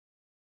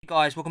Hey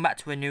guys, welcome back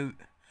to a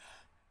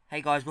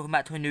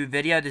new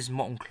video. This is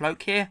Morton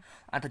Cloak here,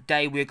 and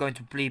today we're going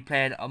to be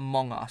playing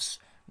Among Us.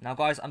 Now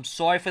guys, I'm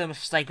sorry for the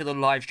mistake of the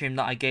live stream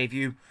that I gave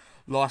you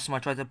last time I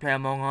tried to play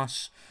Among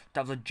Us.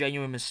 That was a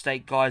genuine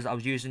mistake, guys. I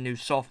was using new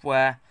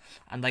software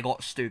and they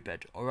got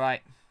stupid,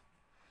 alright?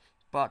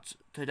 But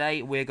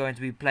today we're going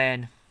to be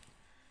playing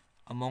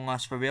Among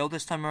Us for real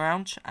this time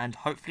around, and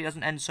hopefully it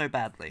doesn't end so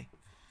badly.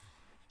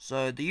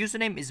 So the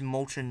username is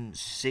Molten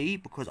C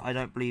because I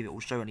don't believe it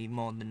will show any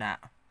more than that.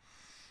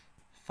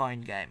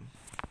 Fine game.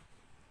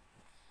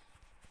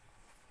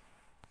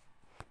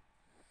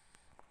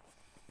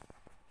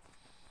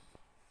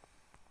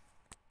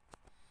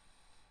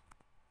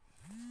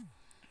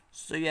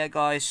 So yeah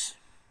guys,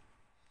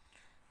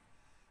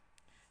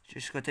 it's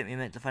just gonna take me a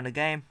minute to find a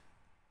game.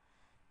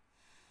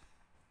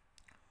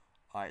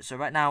 Alright, so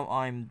right now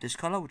I'm this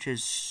colour, which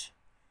is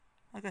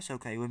I guess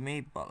okay with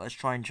me, but let's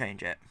try and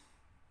change it.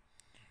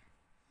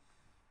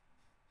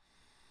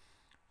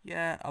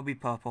 Yeah, I'll be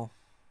purple.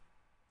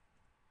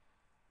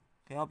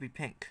 Okay, I'll be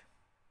pink.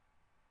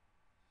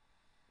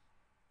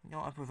 You know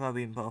what, I prefer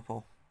being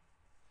purple.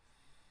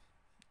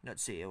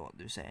 Let's see what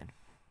they're saying.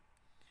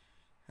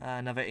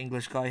 Another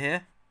English guy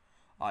here.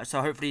 Alright,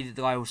 so hopefully the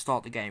guy will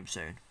start the game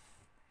soon.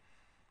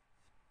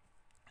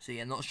 So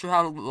yeah, not sure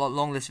how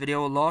long this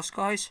video will last,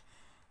 guys.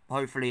 But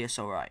hopefully it's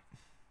alright.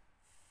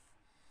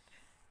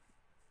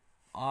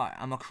 Alright,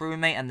 I'm a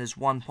crewmate and there's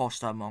one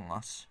poster among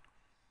us.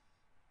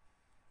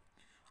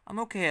 I'm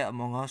okay at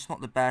Among Us,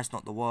 not the best,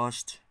 not the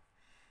worst.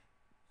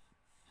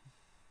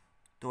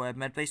 Do I have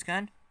medbay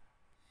scan?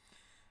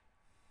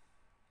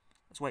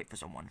 Let's wait for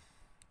someone.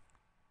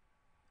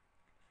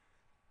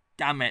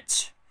 Damn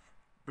it!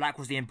 Black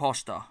was the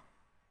imposter.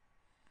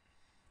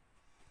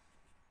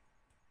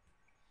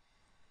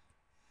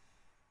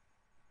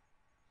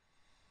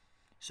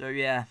 So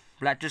yeah,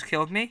 Black just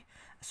killed me.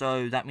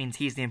 So that means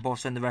he's the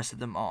imposter and the rest of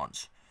them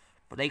aren't.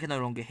 But they can no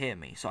longer hear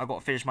me, so I got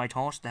to finish my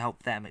task to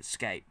help them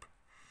escape.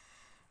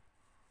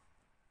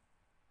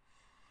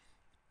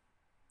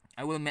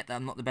 I will admit that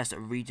I'm not the best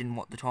at reading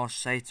what the tasks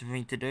say to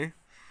me to do.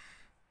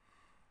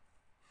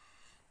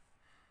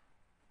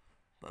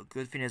 But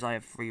good thing is I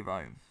have free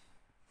roam.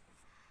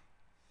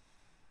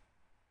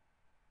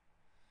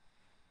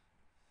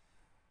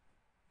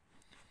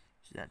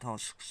 So that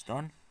task's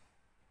done.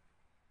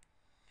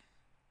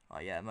 Oh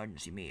yeah,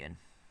 emergency meeting.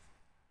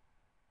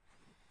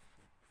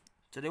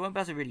 So they won't be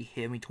able to really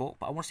hear me talk,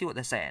 but I want to see what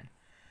they're saying.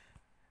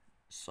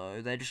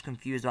 So they're just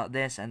confused about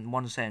this, and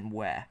one's saying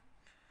where.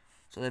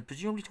 So they're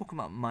presumably talking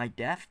about my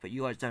death, but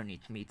you guys don't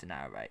need me to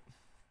narrate.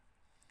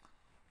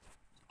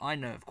 I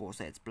know, of course,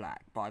 that it's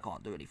Black, but I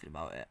can't do anything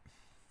about it.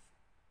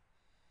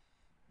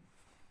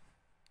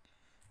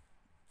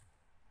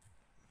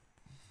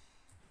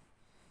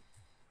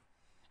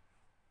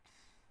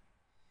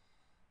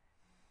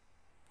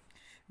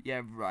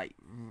 Yeah, right.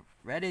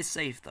 Red is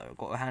safe, though. I've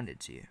got to hand it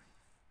to you.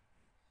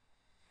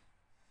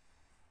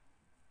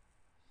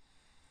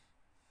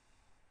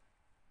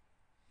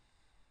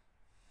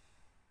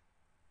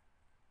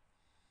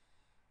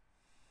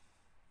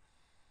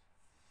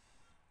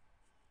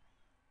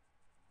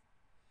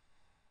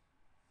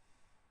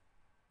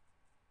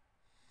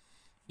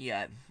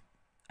 Yeah,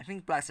 I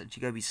think Black's actually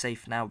going to be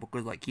safe now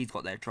because, like, he's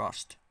got their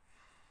trust.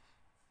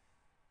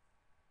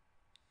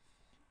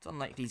 It's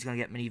unlikely he's going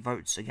to get many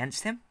votes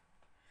against him.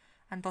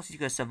 And thus he's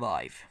going to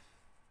survive.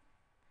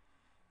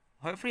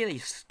 Hopefully they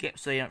skip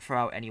so they don't throw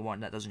out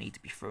anyone that doesn't need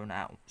to be thrown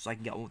out. So I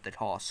can get all of the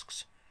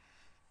tasks.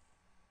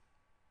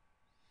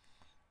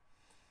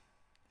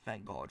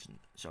 Thank God,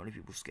 so many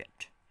people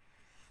skipped.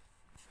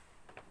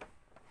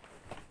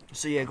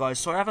 So yeah guys,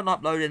 so I haven't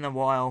uploaded in a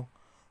while.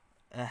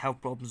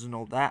 Health problems and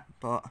all that,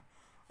 but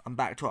I'm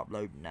back to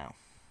uploading now.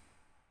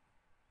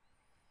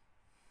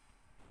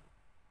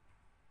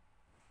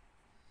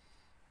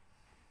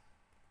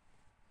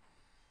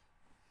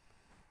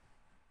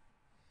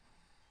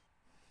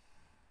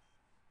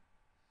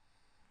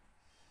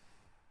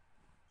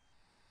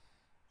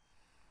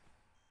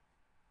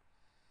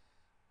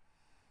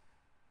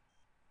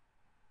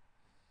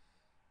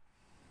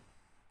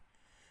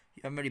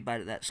 Yeah, I'm really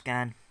bad at that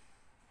scan.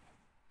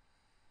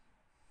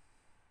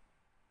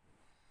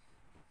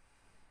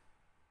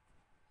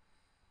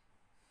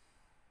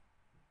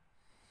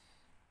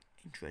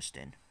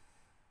 Interesting.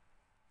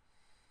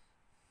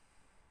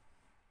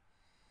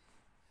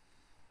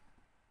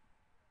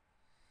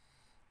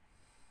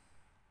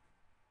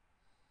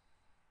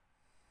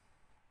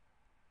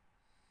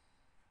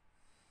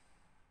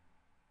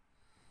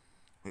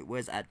 Wait,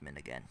 where's admin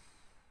again?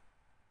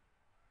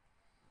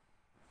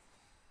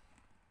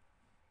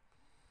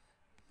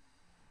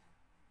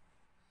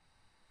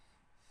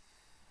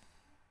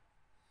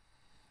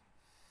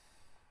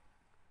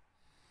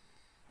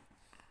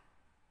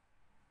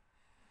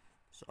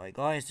 Sorry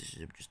guys, this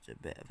is just a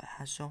bit of a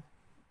hassle.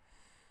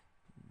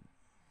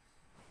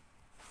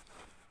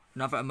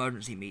 Another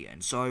emergency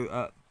meeting.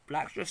 So,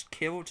 Black just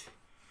killed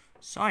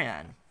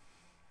Cyan.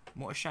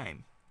 What a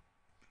shame.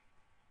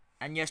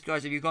 And yes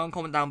guys, if you go and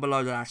comment down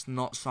below that that's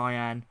not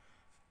Cyan,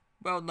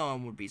 Well, no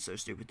one would be so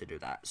stupid to do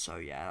that, so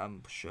yeah,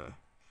 I'm sure.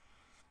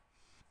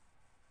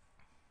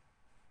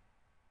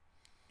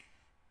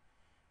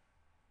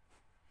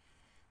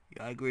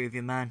 Yeah, I agree with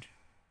you, man.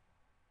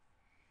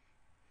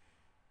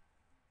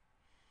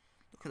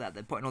 Look at that,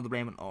 they're putting all the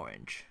blame on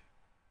Orange.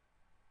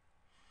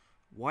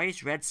 Why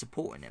is Red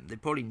supporting him? They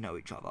probably know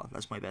each other,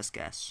 that's my best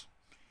guess.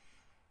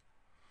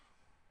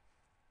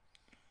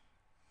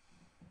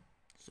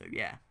 So,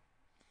 yeah.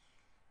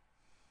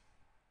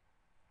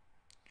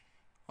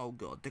 Oh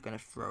god, they're gonna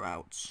throw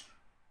out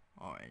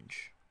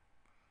Orange.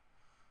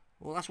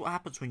 Well, that's what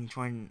happens when you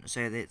try and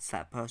say that it's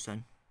that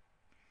person.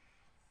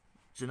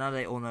 So now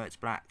they all know it's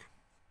Black.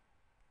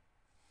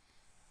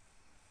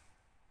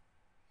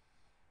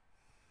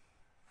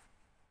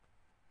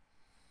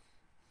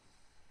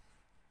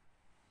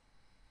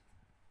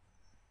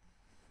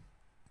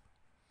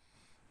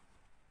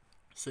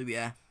 So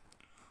yeah,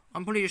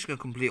 I'm probably just going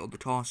to complete all the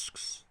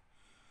tasks,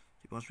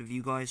 to be honest with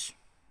you guys.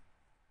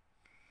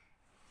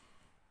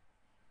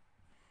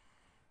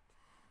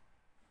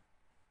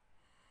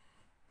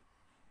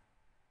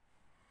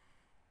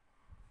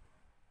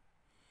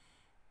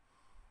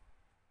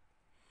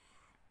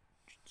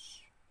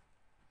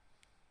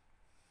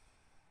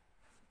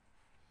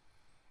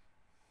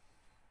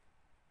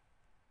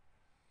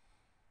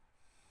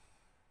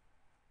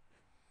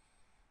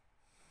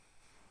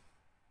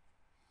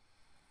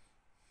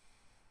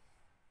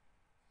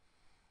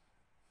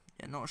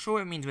 Yeah, not sure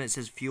what it means when it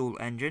says fuel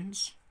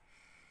engines.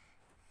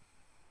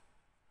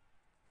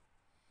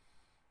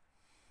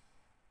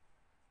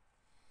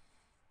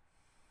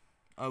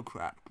 Oh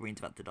crap, Green's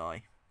about to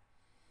die.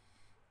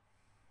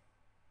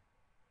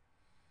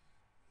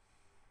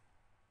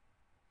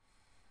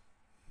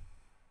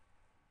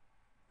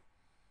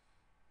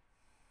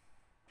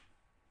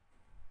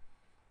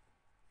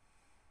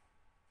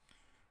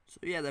 So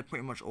yeah, they're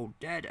pretty much all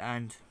dead,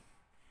 and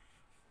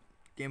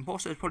the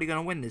imposter is probably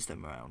going to win this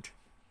time around.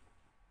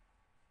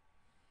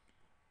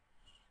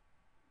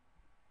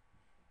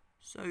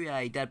 So yeah,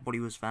 a dead body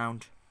was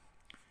found.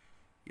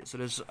 Yeah, so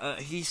there's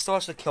he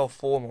starts to kill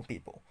 4 more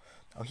people.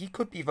 Now he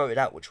could be voted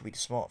out, which would be the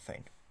smart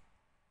thing.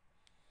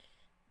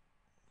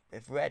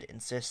 If Red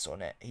insists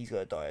on it, he's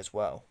going to die as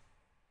well.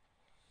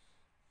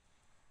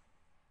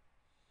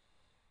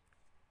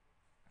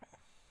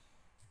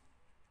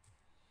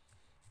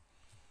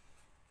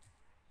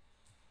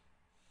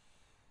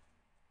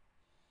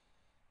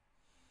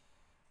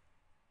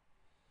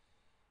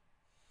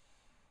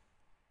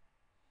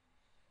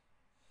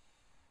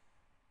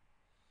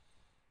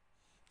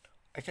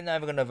 I think they're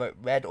either going to vote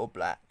Red or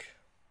Black.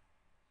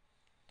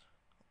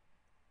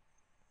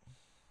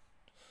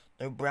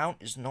 No, Brown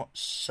is not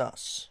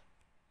sus.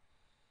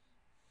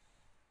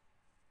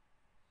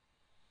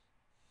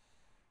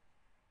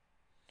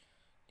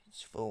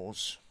 These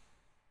fools.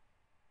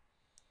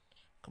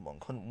 Come on,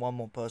 couldn't one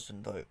more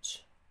person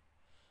vote?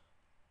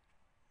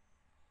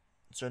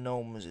 So no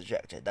one was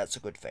ejected. That's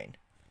a good thing.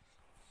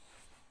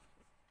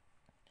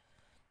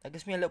 That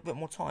gives me a little bit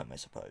more time, I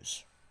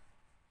suppose.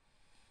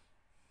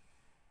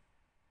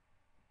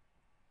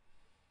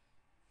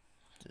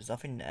 There's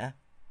nothing there.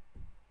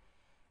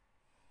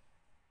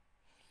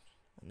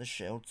 On the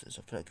shields, there's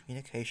a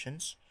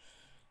communications.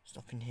 There's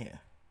nothing here.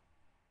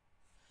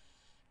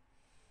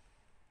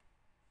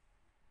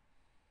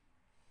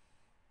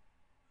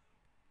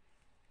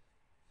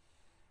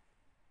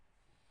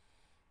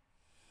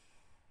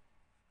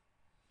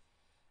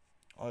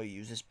 I'll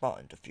use this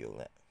button to fuel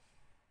it.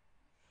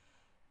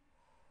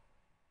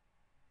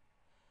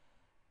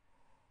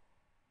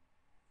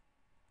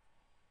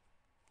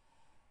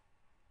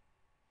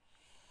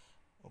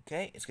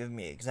 Okay, it's giving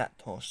me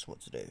exact tasks what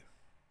to do.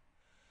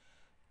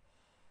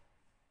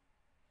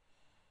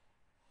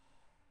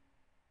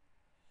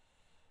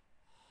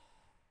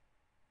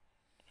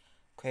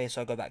 Okay,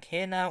 so I go back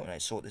here now and I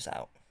sort this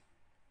out.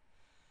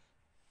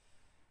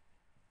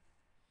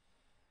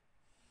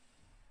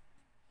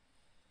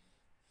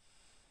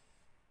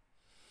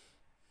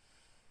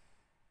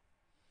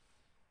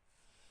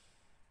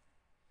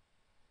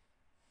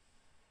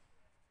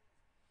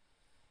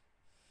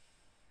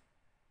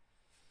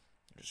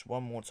 Just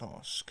one more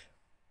task.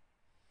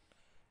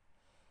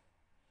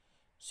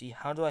 See,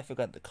 how do I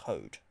forget the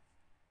code?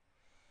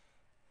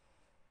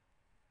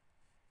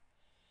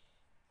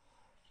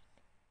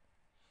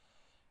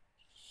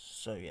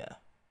 So yeah.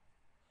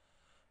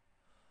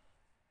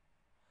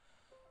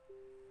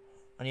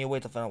 I need a way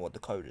to find out what the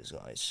code is,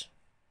 guys.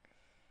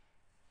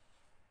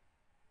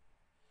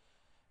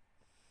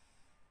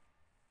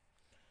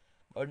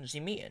 Emergency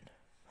meeting.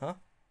 Huh?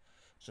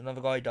 So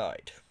another guy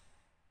died.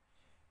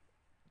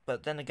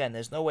 But then again,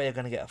 there's no way they're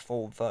going to get a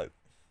full vote.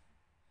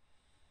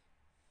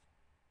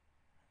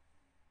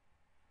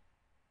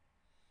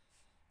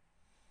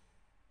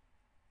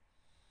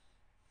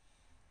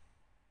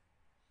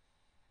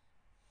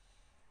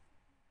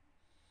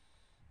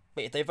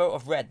 But if they vote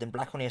off Red, then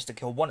Black only has to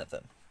kill one of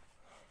them.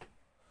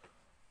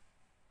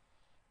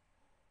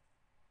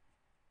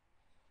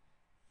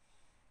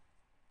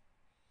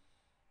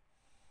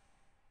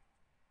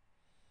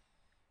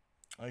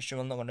 assume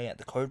I'm not going to get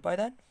the code by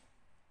then.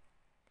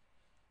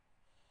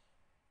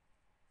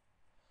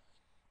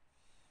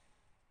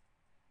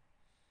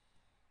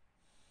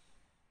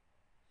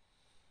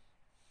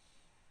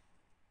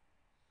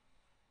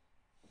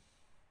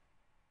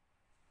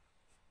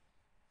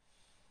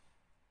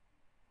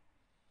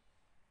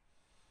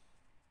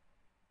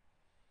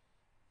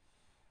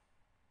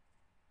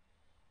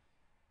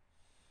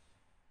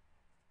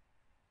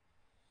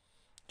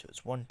 So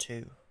it's 1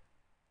 2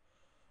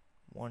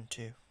 1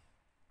 2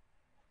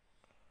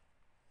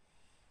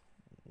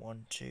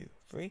 1 2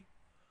 3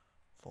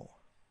 4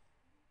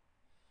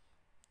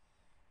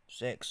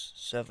 6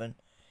 7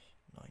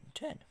 9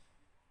 10.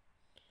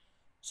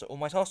 So all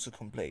my tasks are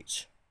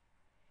complete.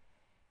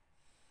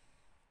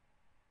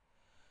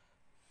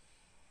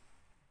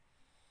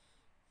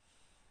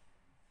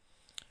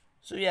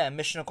 So yeah,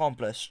 mission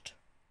accomplished.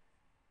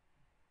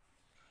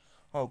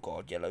 Oh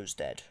god, Yellow's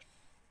dead.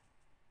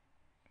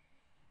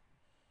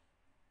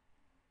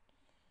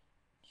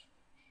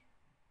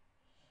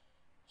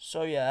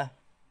 So yeah,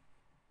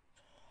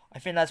 I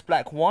think that's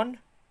Black 1.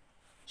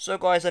 So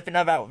guys, I think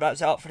that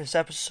wraps it up for this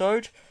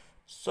episode.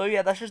 So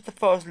yeah, that's just the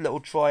first little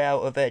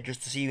tryout of it,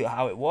 just to see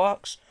how it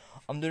works.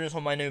 I'm doing this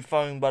on my new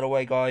phone, by the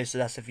way, guys, so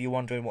that's if you're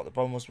wondering what the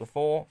problem was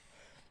before.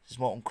 This is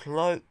Molten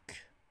Cloak,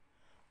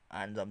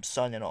 and I'm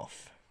signing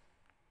off.